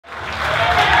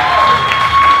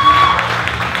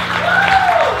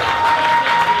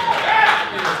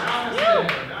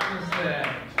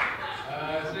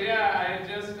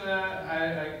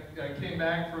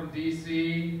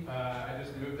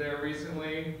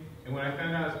And when I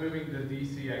found out I was moving to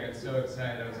DC, I got so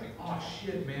excited. I was like, oh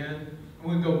shit, man. I'm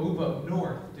gonna go move up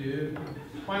north, dude.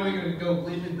 Finally gonna go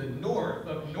live in the north,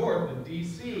 up north in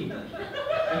DC. And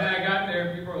then I got there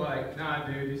and people were like, nah,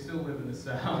 dude, you still live in the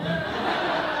South.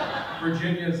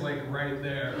 Virginia's like right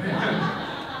there.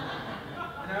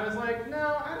 And I was like,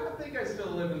 no, I don't think I still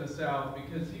live in the South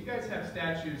because you guys have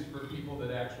statues for people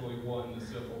that actually won the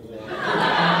Civil War.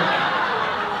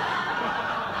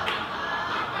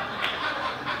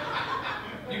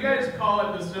 You guys call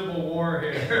it the Civil War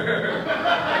here.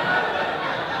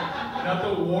 Not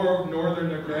the War of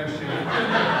Northern Aggression.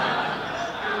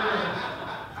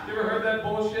 You ever heard that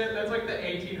bullshit? That's like the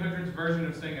 1800s version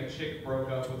of saying a chick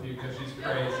broke up with you because she's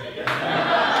crazy.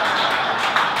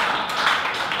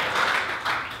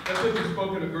 That's such a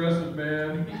spoken aggressive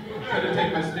man. Trying to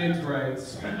take my state's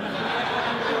rights.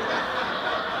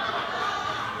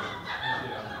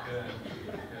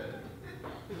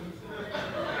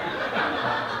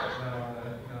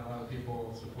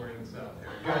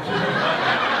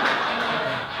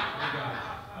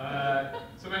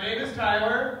 So my name is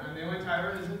Tyler. I'm the only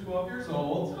Tyler who isn't 12 years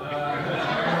old. I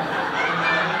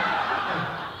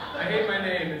hate my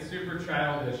name. It's super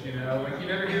childish, you know? Like, you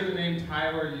never hear the name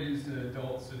Tyler used in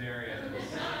adult scenarios.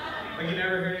 Like, you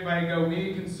never hear anybody go, we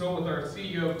need to consult with our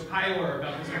CEO, Tyler,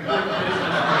 about this important business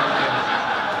project.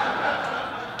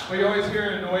 But you always hear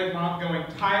an annoyed mom going,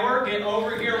 Tyler, get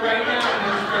over here right now,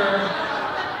 mister.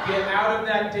 Get out of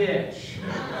that ditch.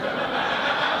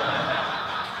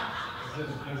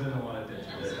 There's in a lot of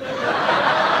ditches.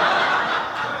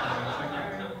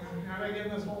 How do I get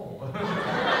in this hole?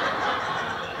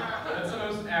 That's the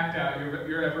most act out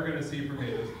you're ever going to see from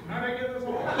me. How do I get in this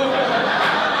hole?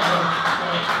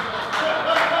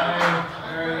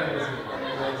 Very lazy.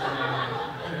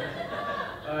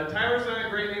 Tyler's not a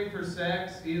great name for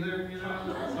sex either, you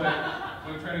know? It's like,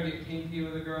 when I'm trying to get kinky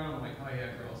with a girl, I'm like, oh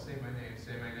yeah, girl, say my name,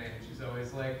 say my name. And she's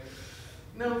always like,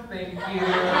 no, thank you.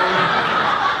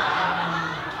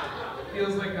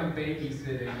 Feels like I'm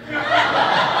babysitting. It's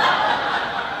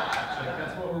like,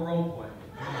 that's what we're role playing.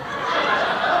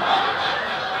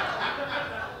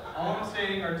 All I'm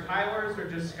saying are Tylers are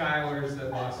just Skylers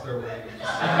that lost their wings.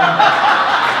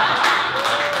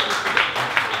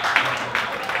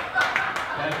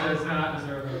 That does not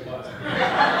deserve an applause.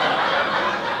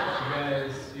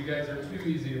 You guys are too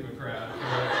easy of a crowd for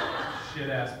that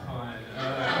shit-ass pun.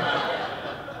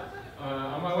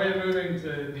 On my way to moving to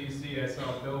DC, I saw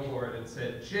a billboard that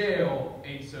said, jail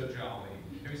ain't so jolly.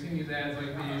 Have you seen these ads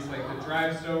like these? Like the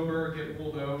drive sober, get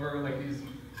pulled over, like these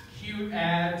cute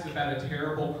ads about a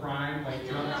terrible crime, like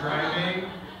drunk driving.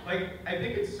 Like, I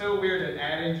think it's so weird that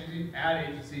ad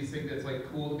agencies think that it's like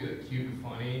cool to be like cute and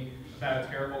funny about a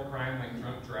terrible crime like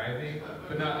drunk driving,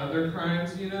 but not other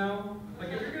crimes, you know? Like,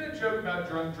 if you're gonna joke about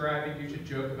drunk driving, you should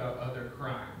joke about other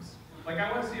crimes. Like,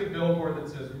 I want to see a billboard that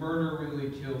says, murder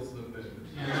really kills the mood.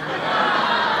 You know?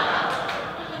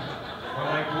 Or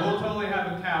like, we'll totally have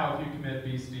a cow if you commit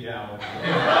bestiality.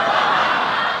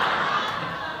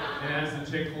 It has the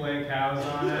Chick-fil-A cows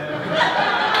on it.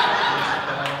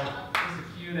 It's a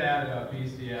cute ad about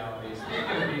bestiality.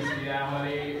 Speaking of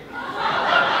bestiality,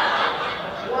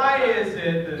 why is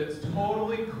it that it's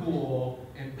totally cool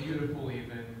and beautiful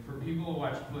even for people to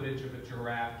watch footage of a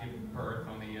giraffe giving birth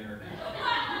on the internet?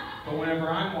 But whenever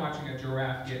I'm watching a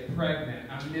giraffe get pregnant,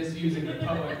 I'm misusing the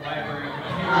public library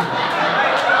computer.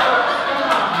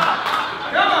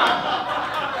 Come on!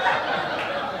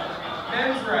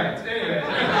 Men's rights. Anyway.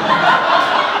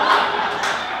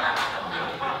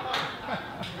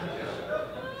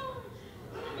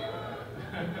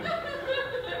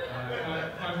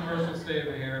 Controversial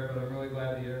statement here, but I'm really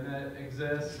glad the internet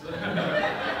exists. Like,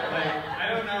 I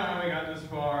don't know how we got this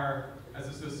far as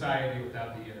a society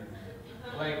without the internet.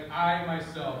 Like, I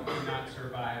myself could not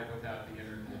survive without the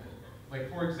internet. Like,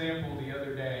 for example, the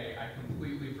other day, I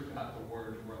completely forgot the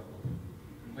word robe.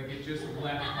 Like, it just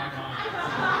left my mind.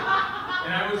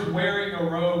 And I was wearing a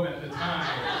robe at the time.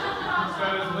 So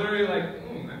I was literally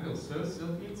like, that feels so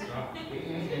silky and soft.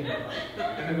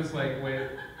 And it was like, wait,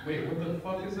 what the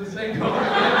fuck is this thing called?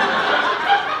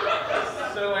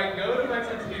 So I go to my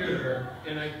computer,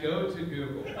 and I go to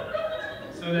Google.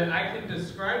 So that I can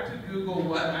describe to Google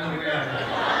what I'm wearing.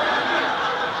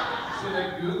 So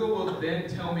that Google will then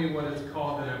tell me what it's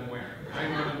called that I'm wearing.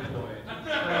 I'm unemployed.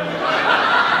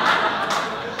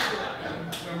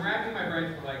 So I'm racking my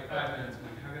brain for like 5 minutes. I'm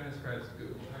like, how can I describe this to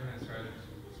Google? How can I describe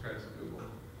this to Google?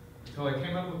 So I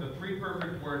came up with the 3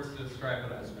 perfect words to describe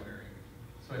what I was wearing.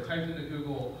 So I typed into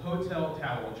Google, hotel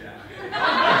towel jacket.